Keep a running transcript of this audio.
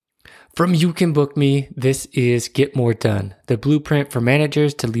From You Can Book Me, this is Get More Done, the blueprint for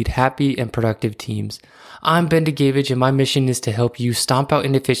managers to lead happy and productive teams. I'm Ben Degavich, and my mission is to help you stomp out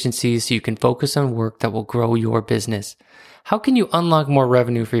inefficiencies so you can focus on work that will grow your business. How can you unlock more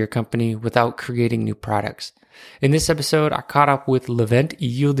revenue for your company without creating new products? In this episode, I caught up with Levent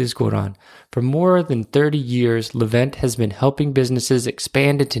Yıldızgoran. For more than 30 years, Levent has been helping businesses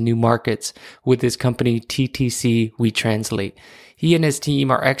expand into new markets with his company TTC We Translate. He and his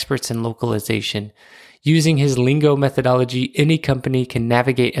team are experts in localization. Using his lingo methodology, any company can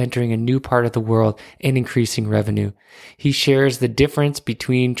navigate entering a new part of the world and increasing revenue. He shares the difference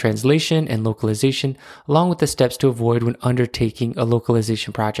between translation and localization, along with the steps to avoid when undertaking a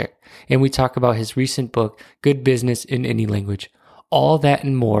localization project. And we talk about his recent book, Good Business in Any Language. All that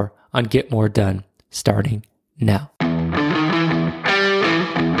and more on Get More Done, starting now.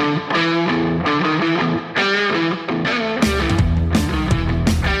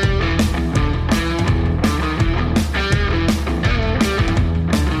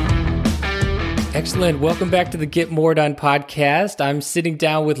 Excellent. Welcome back to the Get More Done podcast. I'm sitting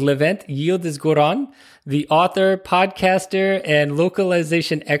down with Levent Yıldızgoran, the author, podcaster, and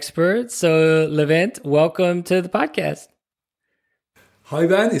localization expert. So, Levent, welcome to the podcast. Hi,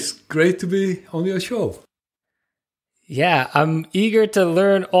 Ben. It's great to be on your show. Yeah, I'm eager to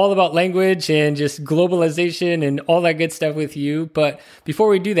learn all about language and just globalization and all that good stuff with you. But before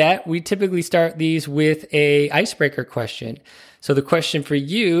we do that, we typically start these with a icebreaker question. So the question for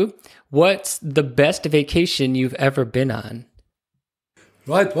you, what's the best vacation you've ever been on?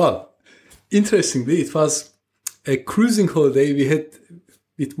 Right. Well, interestingly, it was a cruising holiday we had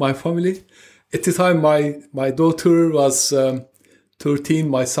with my family. At the time, my daughter was 13,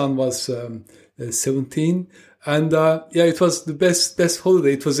 my son was 17. And it was the best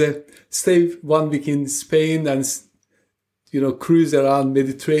holiday. It was a stay 1 week in Spain and, cruise around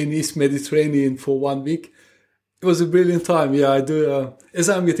East Mediterranean for 1 week. It was a brilliant time. Yeah, I do. As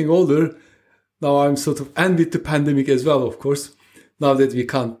I'm getting older, now I'm and with the pandemic as well, of course, now that we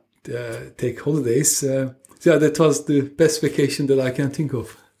can't take holidays. That was the best vacation that I can think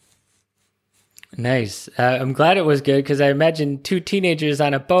of. Nice. I'm glad it was good because I imagine two teenagers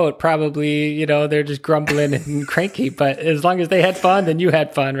on a boat, probably, they're just grumbling and cranky, but as long as they had fun, then you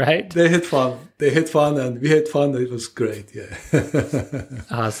had fun, right? They had fun and we had fun. It was great. Yeah.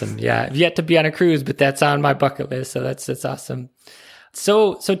 Awesome. Yeah. I've yet to be on a cruise, but that's on my bucket list. So that's awesome.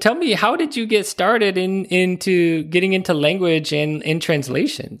 So tell me, how did you get started into getting into language and in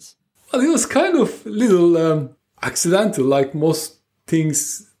translations? Well, it was kind of little accidental, like most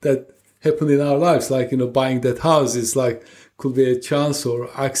things that happen in our lives, like, buying that house is could be a chance or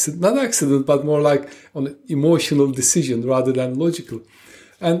accident, not accident, but more like an emotional decision rather than logical.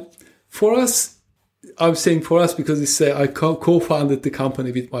 And for us, I'm saying for us because I co-founded the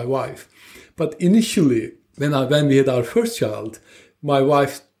company with my wife. But initially, when we had our first child, my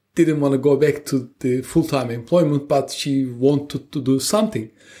wife didn't want to go back to the full-time employment, but she wanted to do something.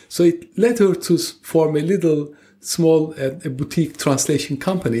 So it led her to form a little small a boutique translation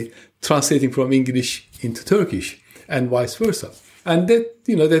company, translating from English into Turkish and vice versa. And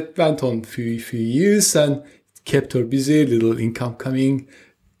that went on few years and kept her busy, little income coming,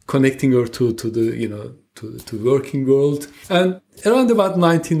 connecting her to the working world. And around about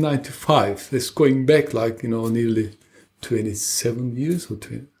 1995, that's going back nearly 27 years or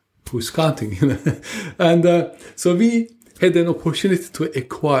 20, who's counting, And so we had an opportunity to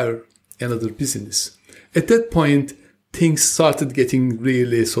acquire another business. At that point, things started getting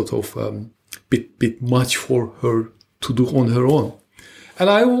really bit much for her to do on her own. And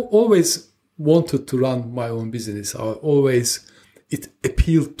I always wanted to run my own business. It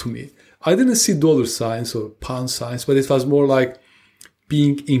appealed to me. I didn't see dollar signs or pound signs, but it was more like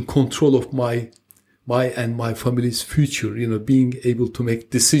being in control of my and my family's future, being able to make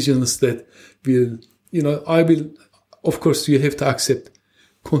decisions that will, of course, you have to accept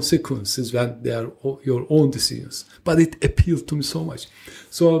consequences when they are your own decisions. But it appealed to me so much.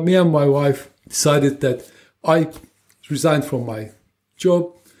 So me and my wife decided that I resigned from my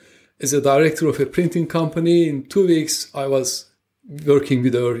job as a director of a printing company. In 2 weeks, I was working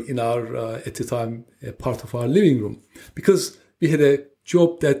with her in our, at the time, a part of our living room. Because we had a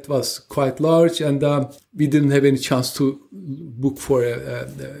job that was quite large and we didn't have any chance to book for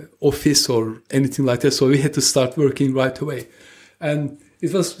an office or anything like that. So we had to start working right away. And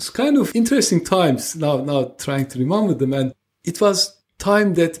it was kind of interesting times now trying to remember them. And it was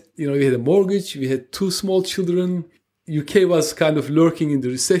time that, we had a mortgage, we had 2 small children. UK was kind of lurking in the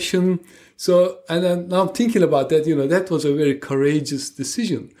recession. So, and then now thinking about that, that was a very courageous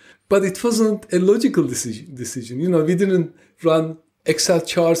decision. But it wasn't a logical decision. We didn't run Excel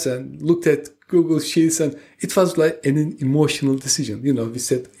charts and looked at Google Sheets, and it was like an emotional decision. We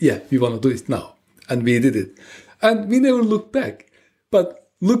said, yeah, we want to do it now. And we did it. And we never looked back. But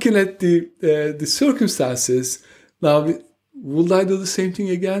looking at the circumstances, now, would I do the same thing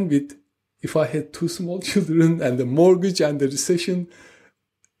again if I had 2 small children and the mortgage and the recession?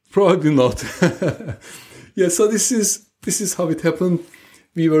 Probably not. Yeah, so this is how it happened.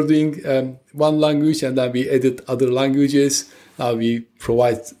 We were doing one language, and then we added other languages. Now we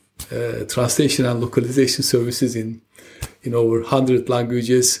provide translation and localization services in over 100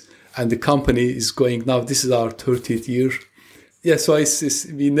 languages, and the company is going now. This is our 30th year. Yeah, so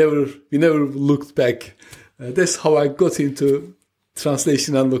we never looked back. That's how I got into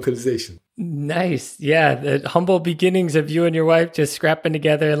translation and localization. Nice. Yeah. The humble beginnings of you and your wife just scrapping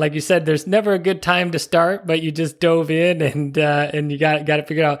together. And like you said, there's never a good time to start, but you just dove in and you got it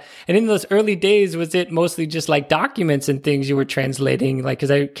figured out. And in those early days, was it mostly just like documents and things you were translating? Like,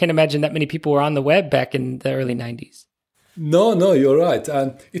 because I can't imagine that many people were on the web back in the early 90s. No, you're right.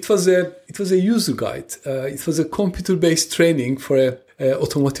 And it was a user guide. It was a computer-based training for a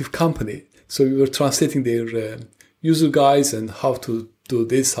automotive company. So we were translating their user guides and how to do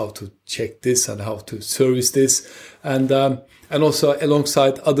this, how to check this, and how to service this, and also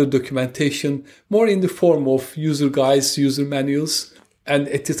alongside other documentation, more in the form of user guides, user manuals. And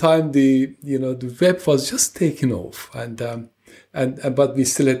at the time, the web was just taking off, but we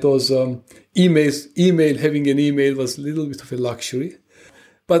still had those emails. Having an email was a little bit of a luxury,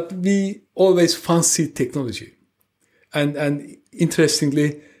 but we always fancied technology, and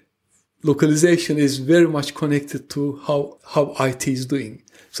interestingly, localization is very much connected to how IT is doing.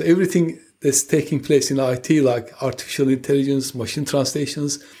 So everything that's taking place in IT, like artificial intelligence, machine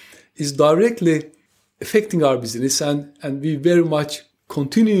translations, is directly affecting our business, and we very much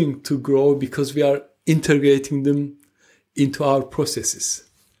continuing to grow because we are integrating them into our processes.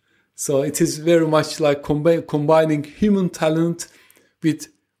 So it is very much like combining human talent with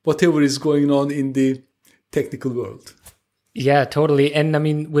whatever is going on in the technical world. Yeah, totally. And I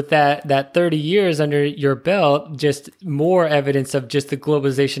mean, with that 30 years under your belt, just more evidence of just the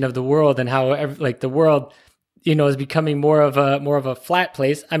globalization of the world and how the world, is becoming more of a flat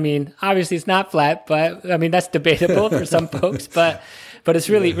place. I mean, obviously it's not flat, but I mean, that's debatable for some folks, but it's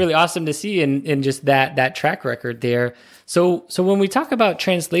really, really awesome to see in just that track record there. So when we talk about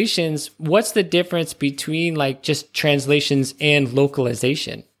translations, what's the difference between like just translations and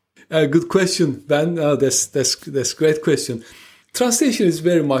localization? Good question, Ben. That's a great question. Translation is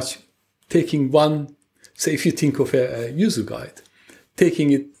very much taking one, say if you think of a user guide,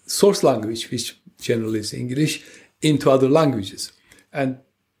 taking it source language, which generally is English, into other languages. And,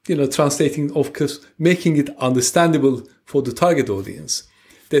 translating, of course, making it understandable for the target audience.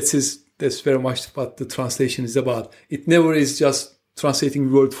 That's very much what the translation is about. It never is just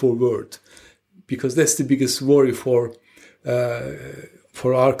translating word for word, because that's the biggest worry for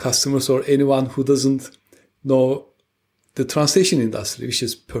our customers or anyone who doesn't know the translation industry, which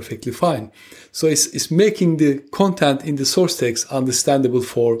is perfectly fine. So it's making the content in the source text understandable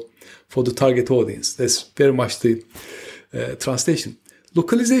for the target audience. That's very much the translation.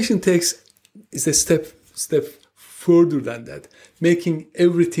 Localization text is a step further than that, making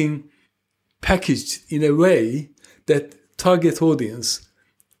everything packaged in a way that target audience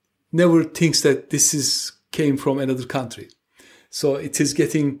never thinks that this came from another country. So it is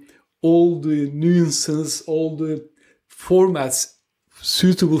getting all the nuances, all the formats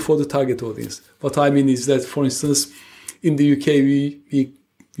suitable for the target audience. What I mean is that, for instance, in the UK, we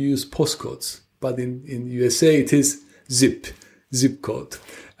use postcodes, but in USA, it is zip code.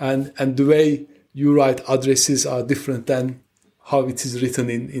 And the way you write addresses are different than how it is written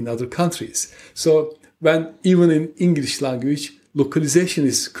in other countries. So when even in English language, localization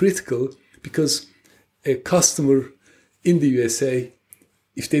is critical, because a customer in the USA,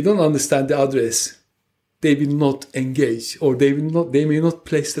 if they don't understand the address, they will not engage, or they may not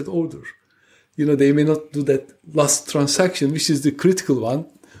place that order. They may not do that last transaction, which is the critical one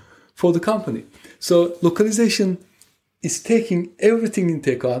for the company. So localization is taking everything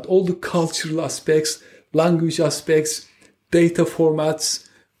into account, all the cultural aspects, language aspects, data formats,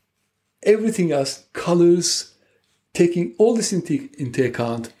 everything else, colors, taking all this into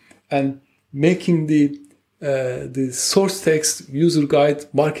account and making the source text, user guide,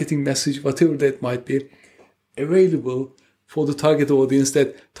 marketing message, whatever that might be, available for the target audience,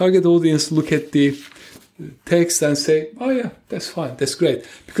 that target audience look at the text and say, oh yeah, that's fine, that's great.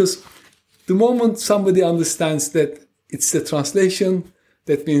 Because the moment somebody understands that it's a translation,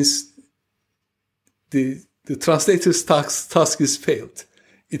 that means the translator's task is failed.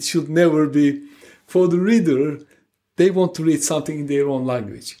 It should never be. For the reader, they want to read something in their own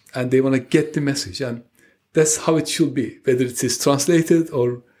language and they want to get the message. And that's how it should be, whether it is translated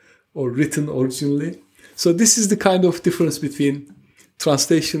or written originally. So this is the kind of difference between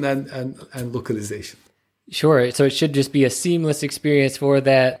translation and localization. Sure. So it should just be a seamless experience for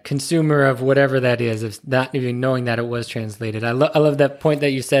that consumer of whatever that is, of not even knowing that it was translated. I love that point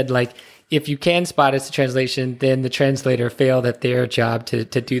that you said, like, if you can spot it's a translation, then the translator failed at their job to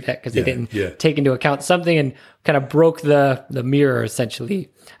do that because they didn't take into account something and kind of broke the mirror essentially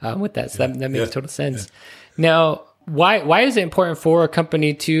with that. So that makes total sense. Yeah. Now, why is it important for a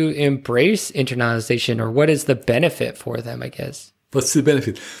company to embrace internalization, or what is the benefit for them, I guess? What's the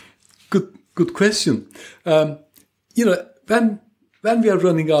benefit? Good question. When we are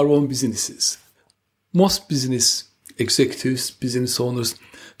running our own businesses, most business executives, business owners,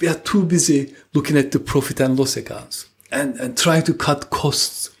 we are too busy looking at the profit and loss accounts and trying to cut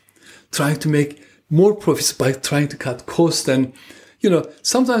costs, trying to make more profits by trying to cut costs. And,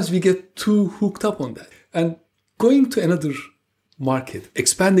 sometimes we get too hooked up on that. And going to another market,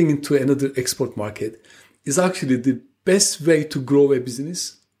 expanding into another export market is actually the best way to grow a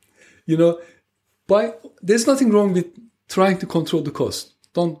business. There's nothing wrong with trying to control the cost.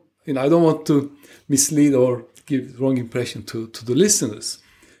 I don't want to mislead or give wrong impression to the listeners.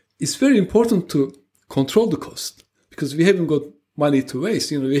 It's very important to control the cost because we haven't got money to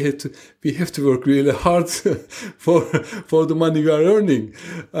waste. We have to work really hard for the money we are earning,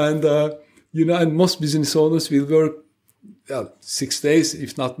 and and most business owners will work 6 days,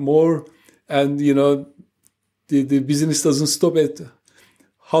 if not more, and the business doesn't stop at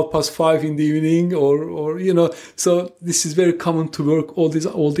 5:30 in the evening, or So this is very common to work all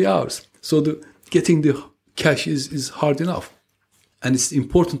the hours. So getting the cash is hard enough. And it's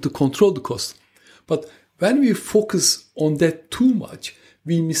important to control the cost. But when we focus on that too much,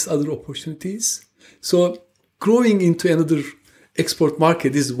 we miss other opportunities. So growing into another export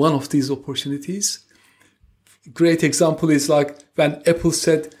market is one of these opportunities. Great example is like when Apple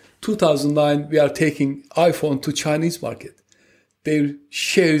said 2009, we are taking iPhone to Chinese market. Their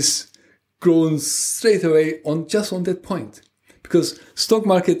shares grown straight away on that point. Because stock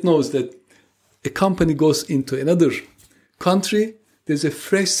market knows that a company goes into another country, there's a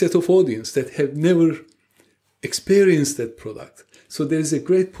fresh set of audience that have never experienced that product. So there is a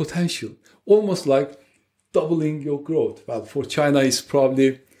great potential, almost like doubling your growth. Well, for China, it's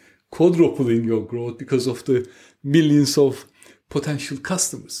probably quadrupling your growth because of the millions of potential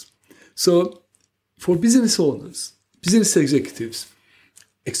customers. So for business owners, business executives,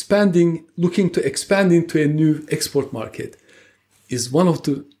 looking to expand into a new export market is one of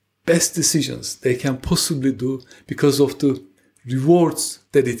the best decisions they can possibly do because of the rewards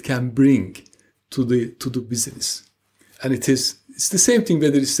that it can bring to the business. And it's the same thing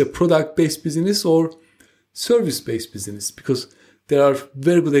whether it's a product-based business or service-based business, because there are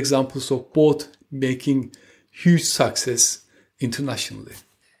very good examples of both making huge success internationally.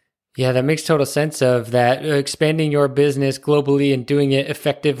 Yeah, that makes total sense of that. Expanding your business globally and doing it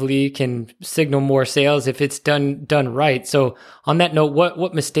effectively can signal more sales if it's done right. So on that note,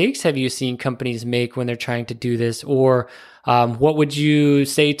 what mistakes have you seen companies make when they're trying to do this? Or what would you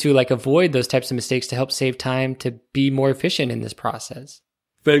say to avoid those types of mistakes to help save time to be more efficient in this process?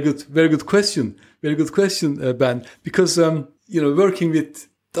 Very good question. Very good question, Ben. Because, working with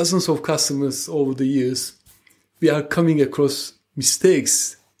dozens of customers over the years, we are coming across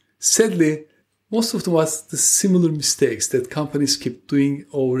mistakes. Sadly, most of them are the similar mistakes that companies keep doing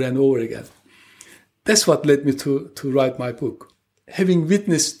over and over again. That's what led me to write my book. Having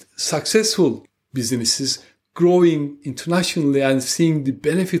witnessed successful businesses growing internationally and seeing the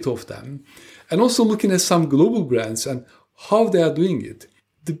benefit of them, and also looking at some global brands and how they are doing it,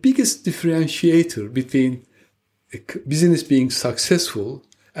 the biggest differentiator between a business being successful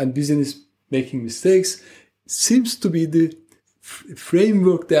and business making mistakes seems to be the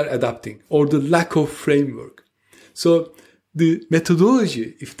framework they are adapting, or the lack of framework. So the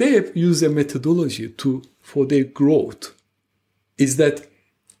methodology, if they use a methodology for their growth, is that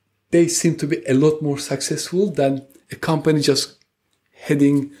they seem to be a lot more successful than a company just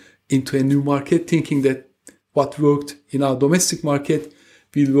heading into a new market, thinking that what worked in our domestic market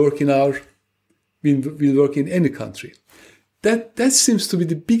will work in any country. That seems to be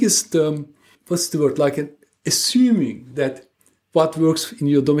the biggest, assuming that what works in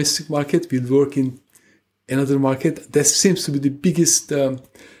your domestic market will work in another market. That seems to be the biggest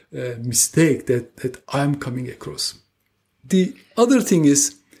mistake that I'm coming across. The other thing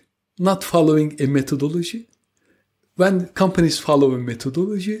is not following a methodology. When companies follow a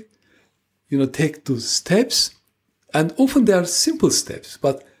methodology, take those steps, and often they are simple steps,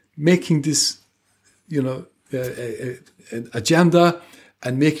 but making this, an agenda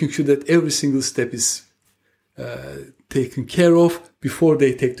and making sure that every single step is taken care of before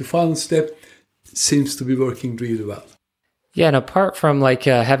they take the final step seems to be working really well. Yeah, and apart from like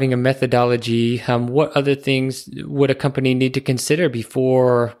having a methodology, what other things would a company need to consider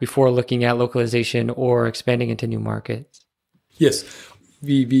before looking at localization or expanding into new markets? Yes,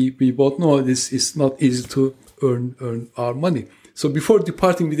 we both know this is not easy to earn our money. So before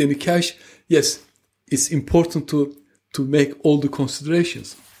departing with any cash, yes, it's important to make all the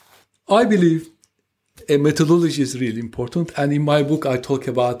considerations. I believe a methodology is really important, and in my book I talk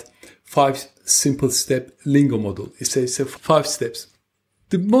about 5 simple step lingo model. It says 5 steps.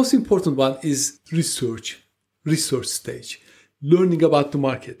 The most important one is research stage, learning about the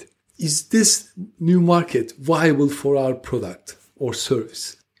market. Is this new market viable for our product or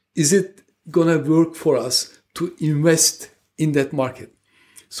service? Is it gonna work for us to invest in that market?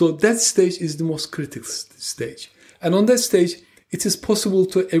 So that stage is the most critical stage. And on that stage, it is possible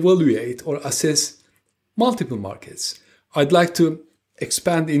to evaluate or assess multiple markets. I'd like to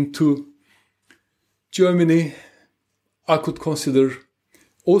expand into Germany. I could consider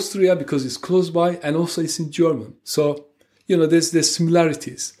Austria because it's close by and also it's in German. So, there's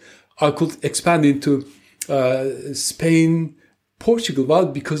similarities. I could expand into Spain, Portugal, well,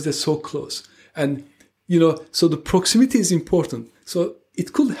 because they're so close. And, so the proximity is important. So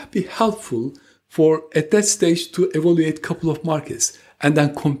it could be helpful for, at that stage, to evaluate a couple of markets and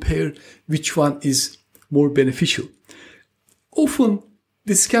then compare which one is more beneficial. Often,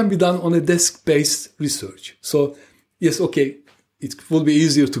 this can be done on a desk-based research. So, yes, okay, it will be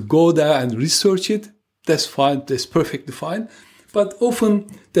easier to go there and research it. That's fine. That's perfectly fine. But often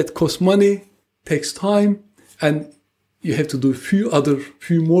that costs money, takes time, and you have to do a few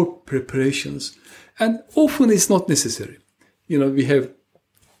more preparations. And often it's not necessary. We have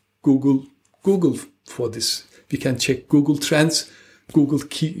Google for this. We can check Google Trends,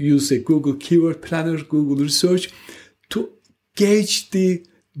 use a Google Keyword Planner, Google Research to gauge the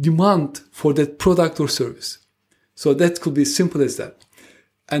demand for that product or service. So that could be as simple as that.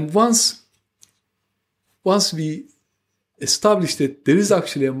 And once we establish that there is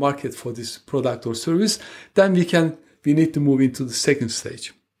actually a market for this product or service, then we need to move into the second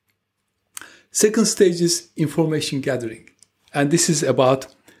stage. Second stage is information gathering. And this is about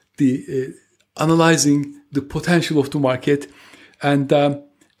the analyzing the potential of the market and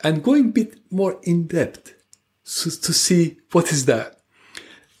going a bit more in depth to see what is there.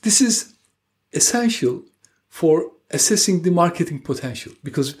 This is essential for assessing the marketing potential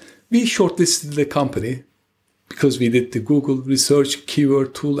because we shortlisted the company because we did the Google research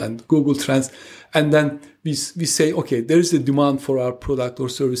keyword tool and Google Trends. And then we say, okay, there is a demand for our product or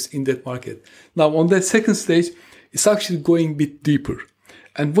service in that market. Now, on that second stage, it's actually going a bit deeper.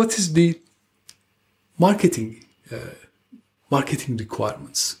 And what is the marketing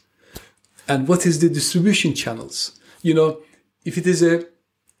requirements? And what is the distribution channels?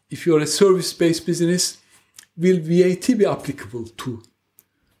 If you're a service-based business, will VAT be applicable to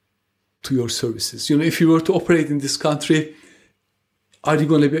your services? If you were to operate in this country, are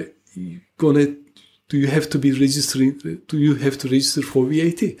you do you have to be registering? Do you have to register for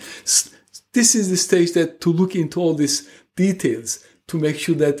VAT? This is the stage to look into all these details to make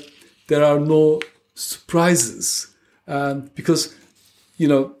sure that there are no surprises. Because,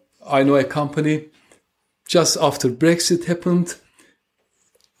 I know a company just after Brexit happened,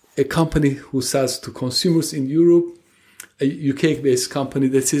 a company who sells to consumers in Europe, a UK-based company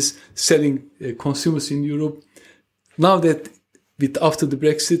that is selling consumers in Europe. Now that after the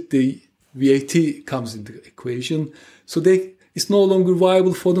Brexit, the VAT comes into the equation. So it's no longer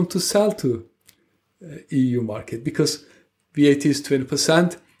viable for them to sell to EU market because VAT is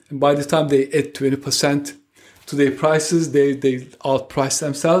 20. And by the time they add 20% to their prices, they outprice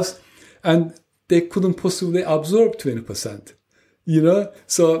themselves. And they couldn't possibly absorb 20%.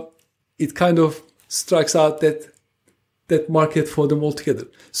 So it kind of strikes out that market for them altogether.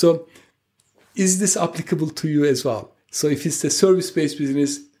 So is this applicable to you as well? So if it's a service-based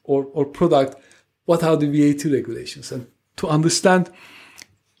business or product, what are the VAT regulations? And to understand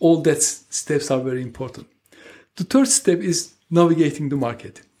all that steps are very important. The third step is navigating the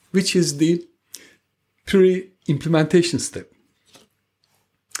market, which is the pre-implementation step.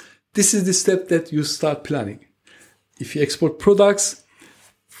 This is the step that you start planning. If you export products,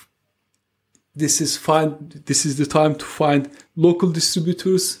 this is fine. This is the time to find local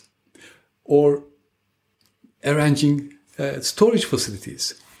distributors or arranging storage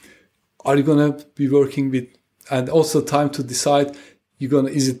facilities. Are you going to be working with, and also time to decide,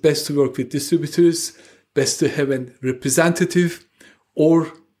 is it best to work with distributors, best to have a representative,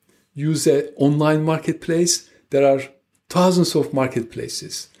 or use an online marketplace, there are thousands of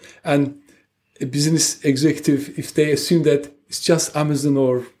marketplaces. And a business executive, if they assume that it's just Amazon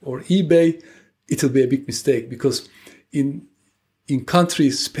or eBay, it'll be a big mistake, because in country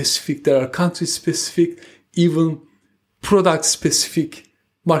specific, there are country specific, even product specific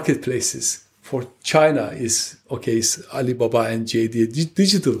marketplaces. For China is Alibaba and JD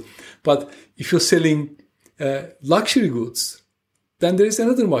Digital. But if you're selling luxury goods, then there is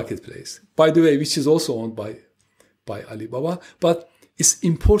another marketplace, by the way, which is also owned by Alibaba. But it's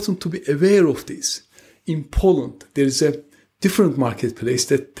important to be aware of this. In Poland, there is a different marketplace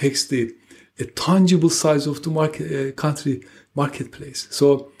that takes a tangible size of the country marketplace.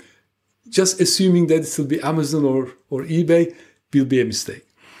 So just assuming that it will be Amazon or eBay will be a mistake.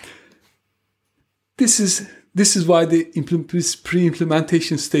 This is why this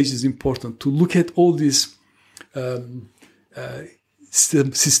pre-implementation stage is important, to look at all these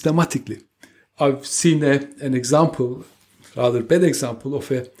systematically. I've seen an example, rather bad example,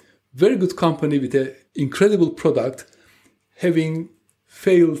 of a very good company with an incredible product having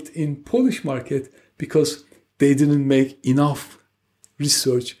failed in Polish market because they didn't make enough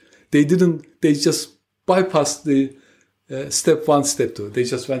research. They just bypassed the step 1, step 2. They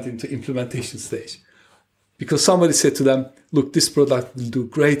just went into implementation stage. Because somebody said to them, look, this product will do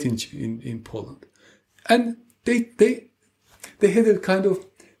great in Poland. And they had a kind of,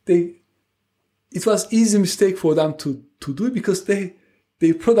 it was easy mistake for them to do it, because their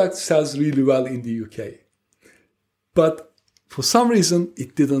product sells really well in the UK. But for some reason,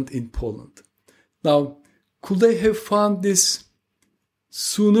 it didn't in Poland. Now, could they have found this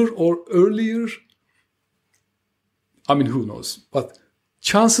sooner or earlier? I mean, who knows? But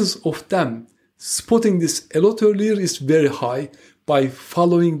chances of them spotting this a lot earlier is very high by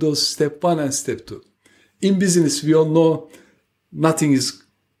following those step 1 and step 2. In business, we all know nothing is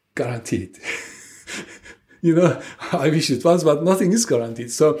guaranteed. I wish it was, but nothing is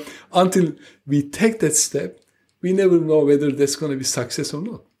guaranteed. So until we take that step, we never know whether that's going to be success or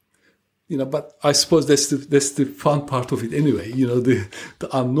not. But I suppose that's the fun part of it anyway. The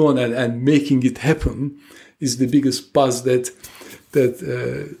unknown and making it happen is the biggest buzz that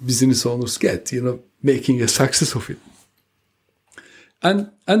business owners get, making a success of it.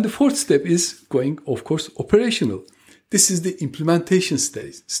 And the fourth step is going, of course, operational. This is the implementation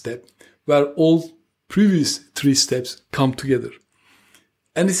step where all previous 3 steps come together.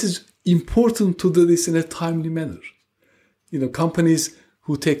 And this is important to do this in a timely manner. Companies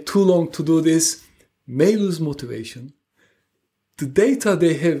who take too long to do this may lose motivation. The data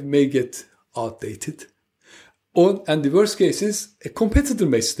they have may get outdated. And the worst case is a competitor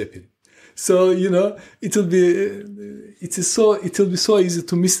may step in. So, it will be so easy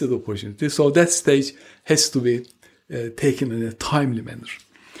to miss that opportunity. So that stage has to be taken in a timely manner.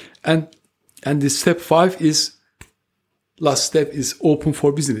 And the step 5 last step is open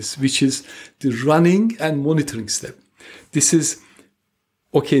for business, which is the running and monitoring step. This is,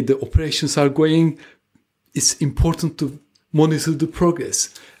 the operations are going. It's important to monitor the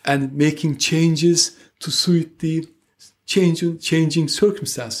progress and making changes to suit the changing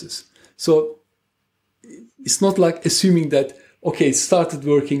circumstances. So it's not like assuming that, it started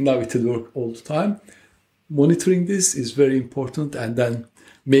working, now it will work all the time. Monitoring this is very important, and then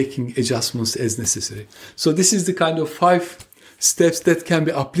making adjustments as necessary. So this is the kind of 5 steps that can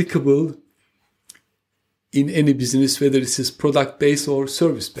be applicable in any business, whether it is product-based or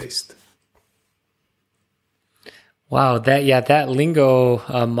service-based. Wow, that lingo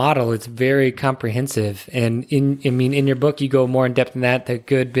model is very comprehensive. And in your book, you go more in depth than that, the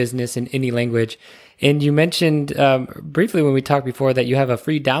good business in any language. And you mentioned briefly when we talked before that you have a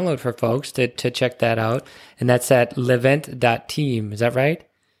free download for folks to check that out. And that's at levent.team. Is that right?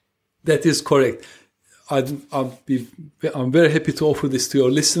 That is correct. I'm very happy to offer this to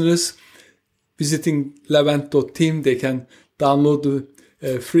your listeners. Visiting levent.team, they can download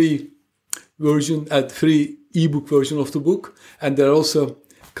the free version and free ebook version of the book. And there are also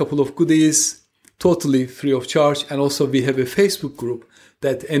a couple of goodies totally free of charge. And also we have a Facebook group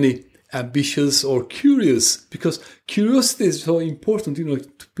that any ambitious or curious, because curiosity is so important,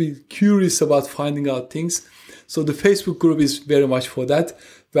 to be curious about finding out things. So the Facebook group is very much for that,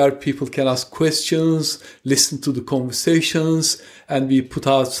 where people can ask questions, listen to the conversations, and we put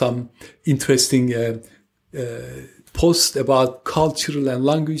out some interesting posts about cultural and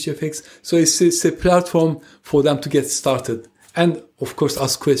language effects. So it's a platform for them to get started and, of course,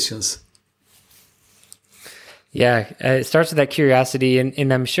 ask questions. Yeah, it starts with that curiosity,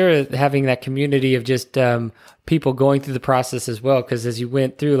 and I'm sure having that community of just people going through the process as well. Because as you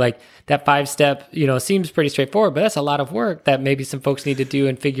went through, like that 5-step, seems pretty straightforward, but that's a lot of work that maybe some folks need to do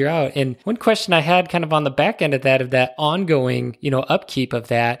and figure out. And one question I had kind of on the back end of that ongoing, upkeep of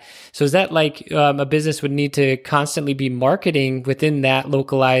that. So is that like a business would need to constantly be marketing within that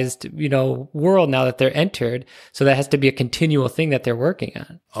localized, world now that they're entered? So that has to be a continual thing that they're working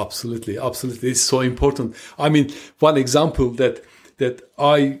on. Absolutely. It's so important. I mean, one example that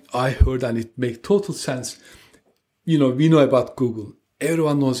I heard, and it makes total sense. We know about Google.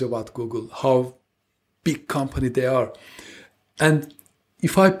 Everyone knows about Google, how big company they are. And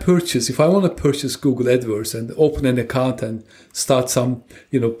if I want to purchase Google AdWords and open an account and start some,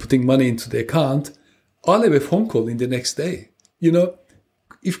 putting money into the account, I'll have a phone call in the next day.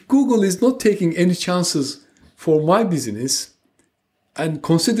 If Google is not taking any chances for my business, and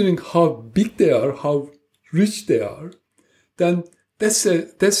considering how big they are, how rich they are, then that's a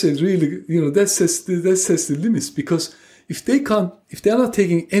really, that says the limits. Because if they are not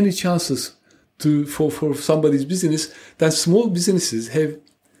taking any chances for somebody's business, then small businesses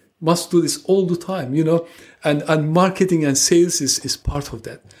must do this all the time, and marketing and sales is part of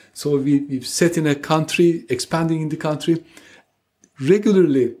that. So we've set in a country, expanding in the country,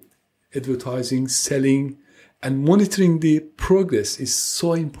 regularly advertising, selling, and monitoring the progress is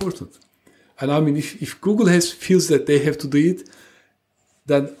so important. And I mean, if Google feels that they have to do it,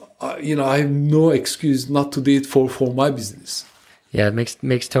 then I have no excuse not to do it for my business. Yeah, it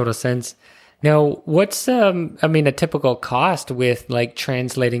makes total sense. Now, what's a typical cost with like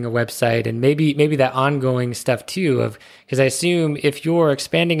translating a website and maybe that ongoing stuff too? Because I assume if you're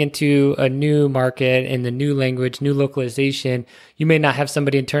expanding into a new market in the new language, new localization, you may not have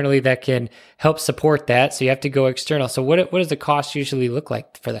somebody internally that can help support that, so you have to go external. So what does the cost usually look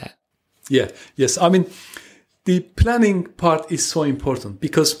like for that? Yes. I mean, the planning part is so important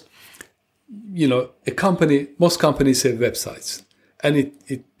because most companies have websites. And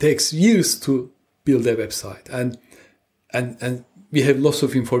it takes years to build a website. And we have lots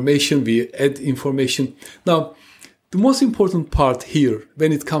of information. We add information. Now, the most important part here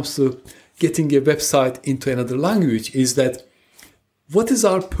when it comes to getting a website into another language is that what is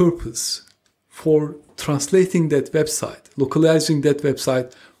our purpose for translating that website, localizing that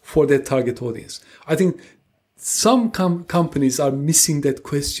website for that target audience? I think some companies are missing that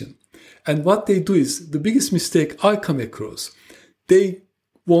question. And what they do is, the biggest mistake I come across, they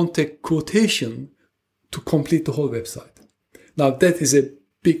want a quotation to complete the whole website. Now, that is a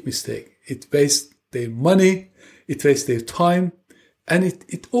big mistake. It wastes their money, it wastes their time, and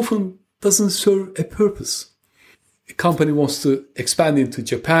it often doesn't serve a purpose. A company wants to expand into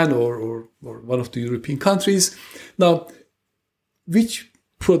Japan or one of the European countries. Now, which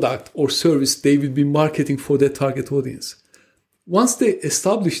product or service they will be marketing for their target audience? Once they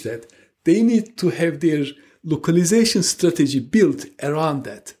establish that, they need to have their localization strategy built around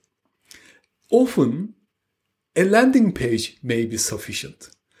that. Often, a landing page may be sufficient.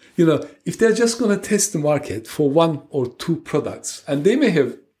 If they're just going to test the market for 1 or 2 products, and they may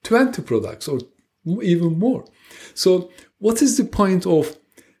have 20 products or even more. So what is the point of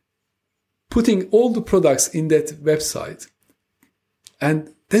putting all the products in that website?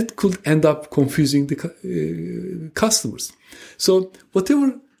 And that could end up confusing the customers. So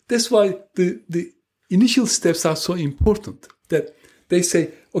that's why the initial steps are so important, that they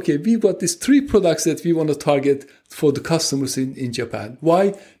say, okay, we've got these 3 products that we want to target for the customers in Japan.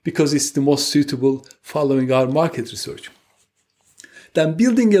 Why? Because it's the most suitable following our market research. Then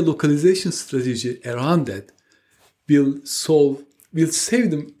building a localization strategy around that will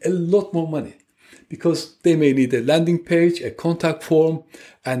save them a lot more money, because they may need a landing page, a contact form,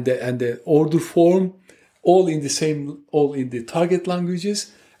 and the order form, all in the target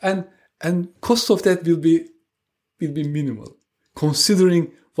languages, and cost of that will be minimal,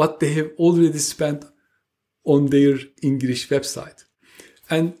 considering what they have already spent on their English website.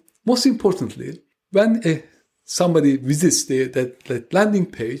 And most importantly, when somebody visits that landing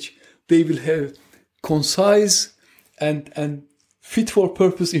page, they will have concise and fit for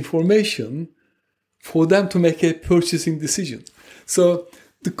purpose information for them to make a purchasing decision. So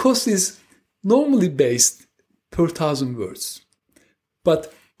the cost is normally based per 1,000 words.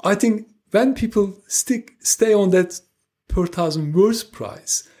 But I think when people stay on that per 1,000 words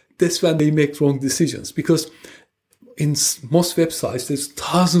price, that's when they make wrong decisions. Because in most websites, there's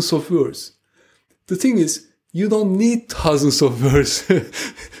thousands of words. The thing is, you don't need thousands of words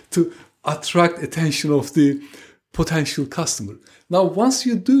to attract attention of the potential customer. Now, once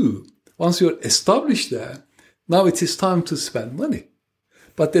you're established there, now it is time to spend money.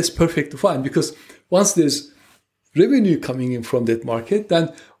 But that's perfectly fine, because once there's revenue coming in from that market,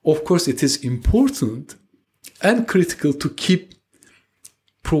 then of course it is important and critical to keep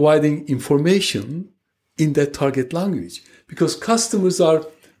providing information in that target language, because customers are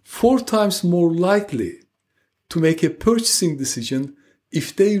 4 times more likely to make a purchasing decision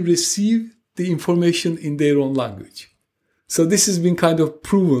if they receive the information in their own language. So this has been kind of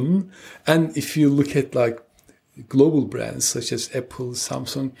proven. And if you look at like global brands such as Apple,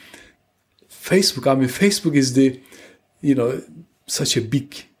 Samsung, Facebook, Facebook is such a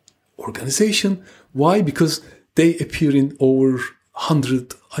big organization. Why? Because they appear in over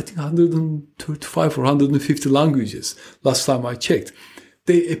 135 or 150 languages. Last time I checked,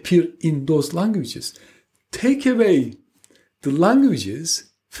 they appear in those languages. Take away the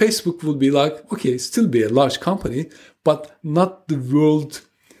languages, Facebook will be like, okay, still be a large company, but not the world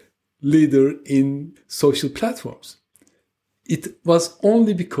leader in social platforms. It was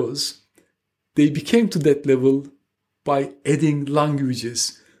only because they became to that level by adding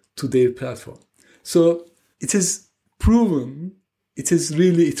languages to their platform. So it is proven, it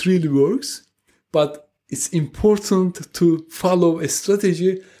really works, but it's important to follow a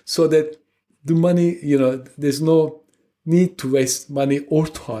strategy so that the money, there's no need to waste money or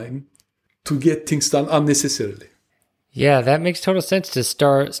time to get things done unnecessarily. Yeah, that makes total sense to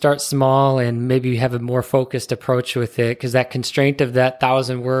start small and maybe have a more focused approach with it, because that constraint of that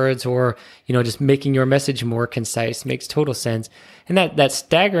 1,000 words or, just making your message more concise makes total sense. And that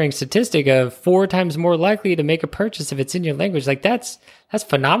staggering statistic of 4 times more likely to make a purchase if it's in your language, like that's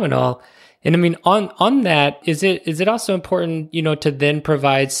phenomenal. And I mean, on that, is it also important, to then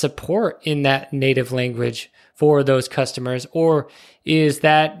provide support in that native language for those customers? Or is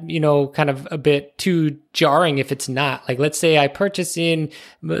that, kind of a bit too jarring if it's not? Like, let's say I purchase in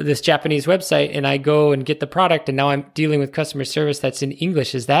this Japanese website and I go and get the product and now I'm dealing with customer service that's in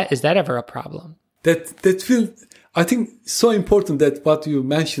English. Is that ever a problem? I think so important that what you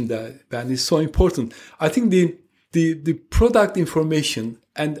mentioned there, Ben, is so important. I think the product information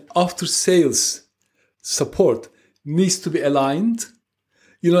and after sales support needs to be aligned.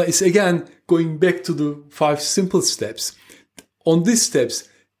 It's again going back to the 5 simple steps. On these steps,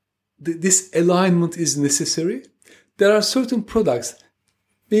 this alignment is necessary. There are certain products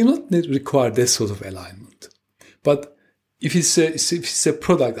may not require that sort of alignment. But if it's a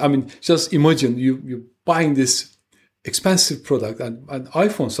product, just imagine you buying this expensive product, and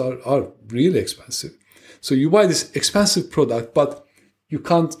iPhones are really expensive. So you buy this expensive product, but you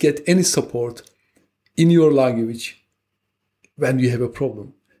can't get any support in your language when you have a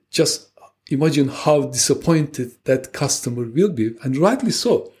problem. Just imagine how disappointed that customer will be, and rightly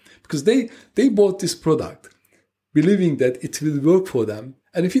so, because they bought this product believing that it will work for them,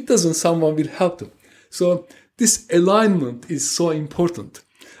 and if it doesn't, someone will help them. So this alignment is so important.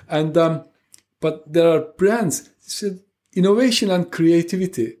 And but there are brands. So innovation and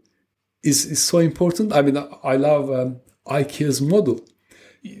creativity is so important. I love IKEA's model.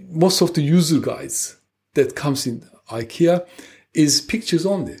 Most of the user guides that comes in IKEA is pictures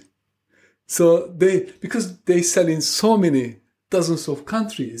only. So because they sell in so many dozens of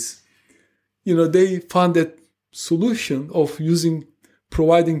countries, they found that solution of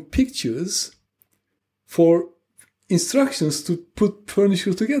providing pictures for instructions to put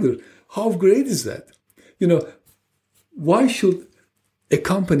furniture together. How great is that? Why should a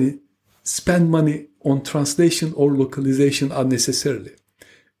company spend money on translation or localization unnecessarily?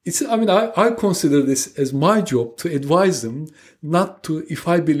 I consider this as my job to advise them, not to, if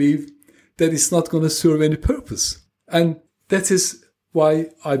I believe that it's not going to serve any purpose. And that is why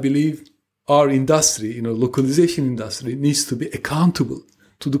I believe our industry, localization industry, needs to be accountable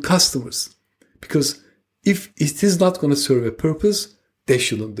to the customers. Because if it is not going to serve a purpose, they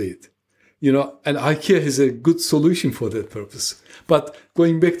shouldn't do it. And IKEA has a good solution for that purpose. But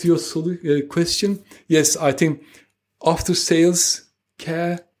going back to your question, yes, I think after sales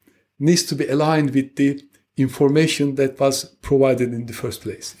care needs to be aligned with the information that was provided in the first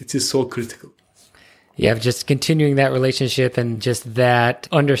place. It is so critical. Yeah, just continuing that relationship and just that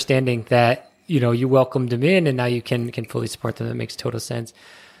understanding that, you welcomed them in and now you can fully support them. That makes total sense.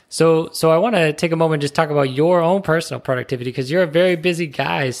 So I want to take a moment and just talk about your own personal productivity, because you're a very busy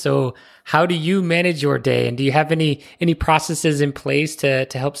guy. So how do you manage your day? And do you have any processes in place to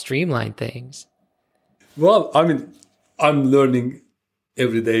help streamline things? Well, I'm learning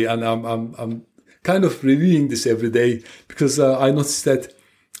every day, and I'm kind of reviewing this every day, because I noticed that,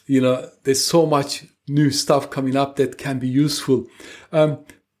 there's so much new stuff coming up that can be useful.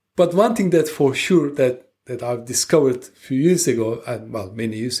 But one thing that for sure that I've discovered a few years ago,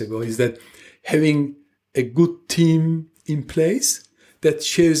 many years ago, is that having a good team in place that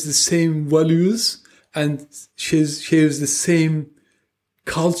shares the same values and shares the same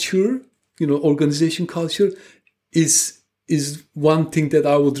culture, organization culture is one thing that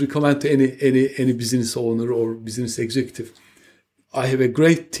I would recommend to any business owner or business executive. I have a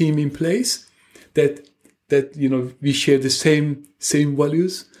great team in place that we share the same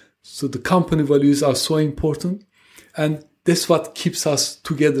values. So the company values are so important, and that's what keeps us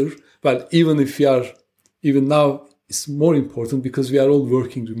together. Well, even now it's more important because we are all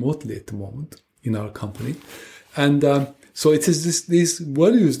working remotely at the moment in our company, and so it is these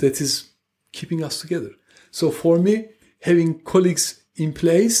values that is keeping us together. So for me, having colleagues in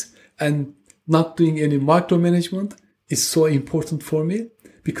place and not doing any micromanagement is so important for me,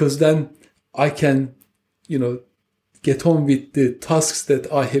 because then I can, get on with the tasks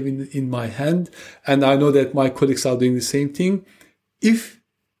that I have in my hand. And I know that my colleagues are doing the same thing. If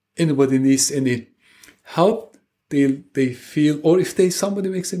anybody needs any help, they feel, or if somebody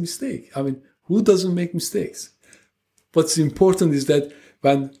makes a mistake. I mean, who doesn't make mistakes? What's important is that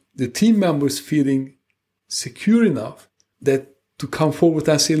when the team members feeling secure enough that to come forward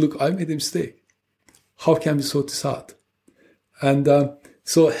and say, look, I made a mistake. How can we sort this out? And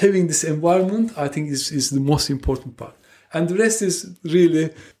so having this environment, I think, is the most important part. And the rest is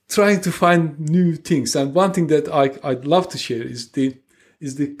really trying to find new things. And one thing that I'd love to share is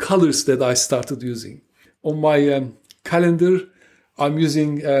the colors that I started using. On my calendar, I'm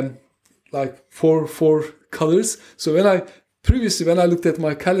using like four colors. So when I looked at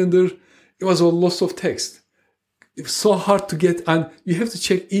my calendar, it was all lots of text. It was so hard to get, and you have to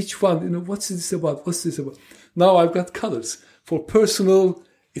check each one. What's this about? What's this about? Now I've got colors. For personal,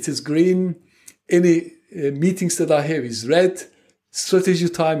 it is green. Any meetings that I have is red. Strategy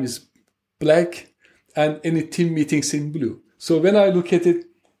time is black. And any team meetings in blue. So when I look at it,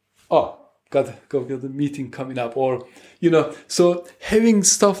 got a meeting coming up. Or, so having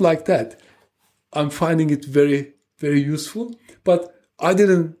stuff like that, I'm finding it very, very useful. But I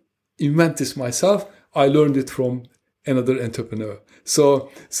didn't invent this myself. I learned it from another entrepreneur. So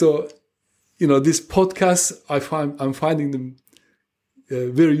these podcasts, I'm finding them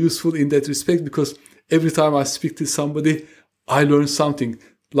very useful in that respect, because every time I speak to somebody, I learn something,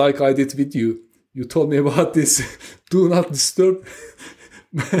 like I did with you. You told me about this do not disturb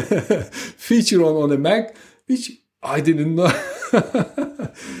feature on a Mac, which I didn't know.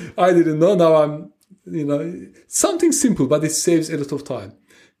 I didn't know. Now I'm, something simple, but it saves a lot of time.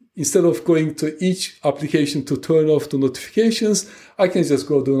 Instead of going to each application to turn off the notifications, I can just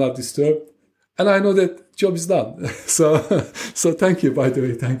go do not disturb. And I know that job is done. So thank you, by the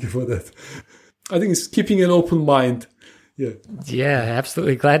way. Thank you for that. I think it's keeping an open mind. Yeah,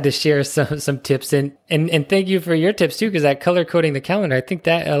 absolutely. Glad to share some tips, and thank you for your tips too, because that color coding the calendar, I think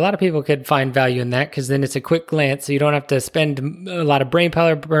that a lot of people could find value in that, because then it's a quick glance, so you don't have to spend a lot of brain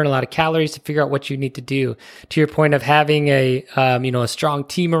power, burn a lot of calories to figure out what you need to do. To your point of having a strong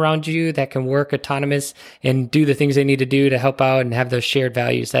team around you that can work autonomous and do the things they need to do to help out and have those shared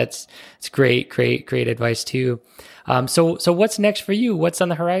values. It's great advice too. So what's next for you? What's on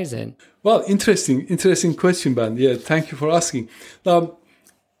the horizon? Well, interesting question, Ben. Yeah, thank you for asking. Now,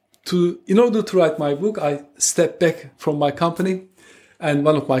 in order to write my book, I stepped back from my company, and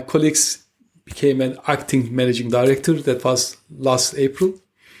one of my colleagues became an acting managing director. That was last April.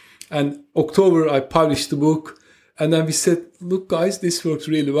 And October, I published the book, and then we said, look, guys, this works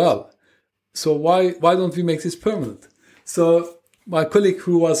really well. So why don't we make this permanent? So my colleague,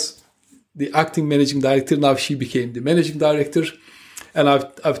 who was the acting managing director, now she became the managing director. And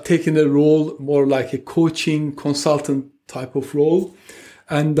I've taken a role more like a coaching consultant type of role.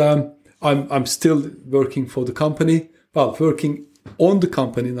 And I'm still working for the company. Well, working on the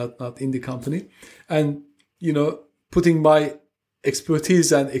company, not in the company. And, putting my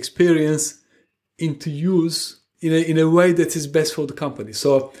expertise and experience into use in a way that is best for the company.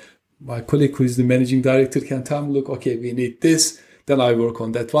 So my colleague, who is the managing director, can tell me, look, okay, we need this. Then I work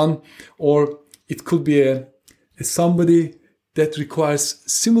on that one. Or it could be somebody that requires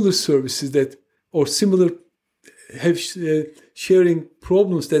similar services or similar sharing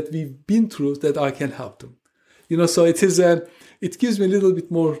problems that we've been through, that I can help them. So it gives me a little bit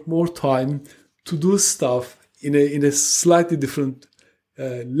more time to do stuff in a slightly different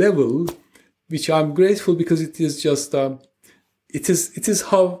level, which I'm grateful, because it is just it is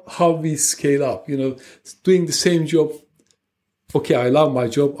how we scale up. Doing the same job. Okay, I love my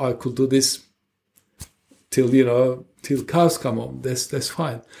job. I could do this till cows come home. That's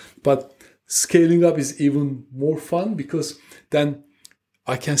fine. But scaling up is even more fun, because then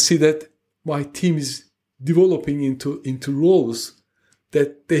I can see that my team is developing into roles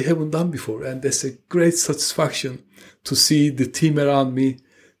that they haven't done before. And that's a great satisfaction to see the team around me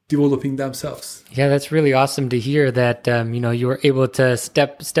developing themselves. Yeah, that's really awesome to hear that, you were able to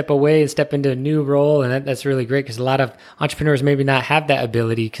step away and step into a new role. And that's really great because a lot of entrepreneurs maybe not have that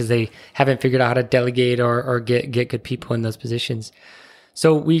ability because they haven't figured out how to delegate or get good people in those positions.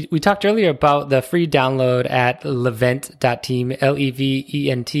 So we talked earlier about the free download at levent.team,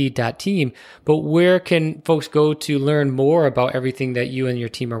 LEVENT.team, but where can folks go to learn more about everything that you and your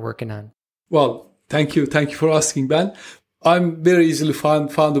team are working on? Well, thank you. Thank you for asking, Ben. I'm very easily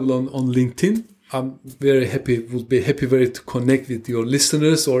foundable on LinkedIn. I'm very happy, would be happy to connect with your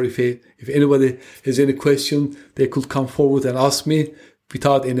listeners, or if anybody has any question, they could come forward and ask me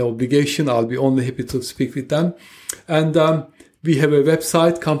without any obligation. I'll be only happy to speak with them. And we have a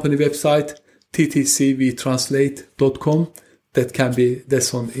website, company website, ttcvtranslate.com.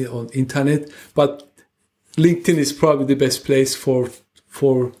 That's on internet. But LinkedIn is probably the best place for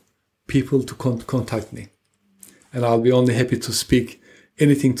people to contact me. And I'll be only happy to speak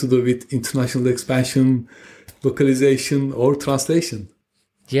anything to do with international expansion, localization, or translation.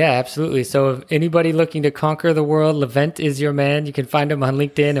 Yeah, absolutely. So if anybody looking to conquer the world, Levent is your man. You can find him on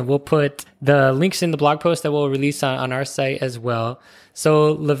LinkedIn, and we'll put the links in the blog post that we'll release on our site as well.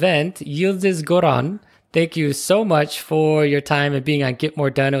 So Levent, Yıldız Goran, thank you so much for your time and being on Get More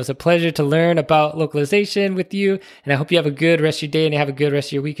Done. It was a pleasure to learn about localization with you, and I hope you have a good rest of your day and have a good rest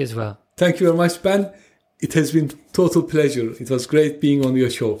of your week as well. Thank you very much, Ben. It has been total pleasure. It was great being on your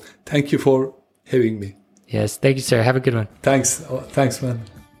show. Thank you for having me. Yes, thank you, sir. Have a good one. Thanks, man.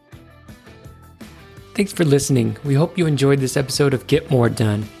 Thanks for listening. We hope you enjoyed this episode of Get More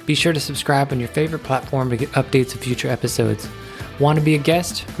Done. Be sure to subscribe on your favorite platform to get updates of future episodes. Want to be a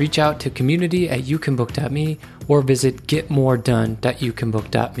guest? Reach out to community@youcanbook.me or visit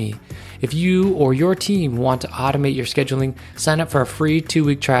getmoredone.youcanbook.me. If you or your team want to automate your scheduling, sign up for a free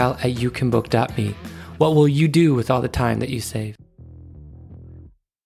 2-week trial at youcanbook.me. What will you do with all the time that you save?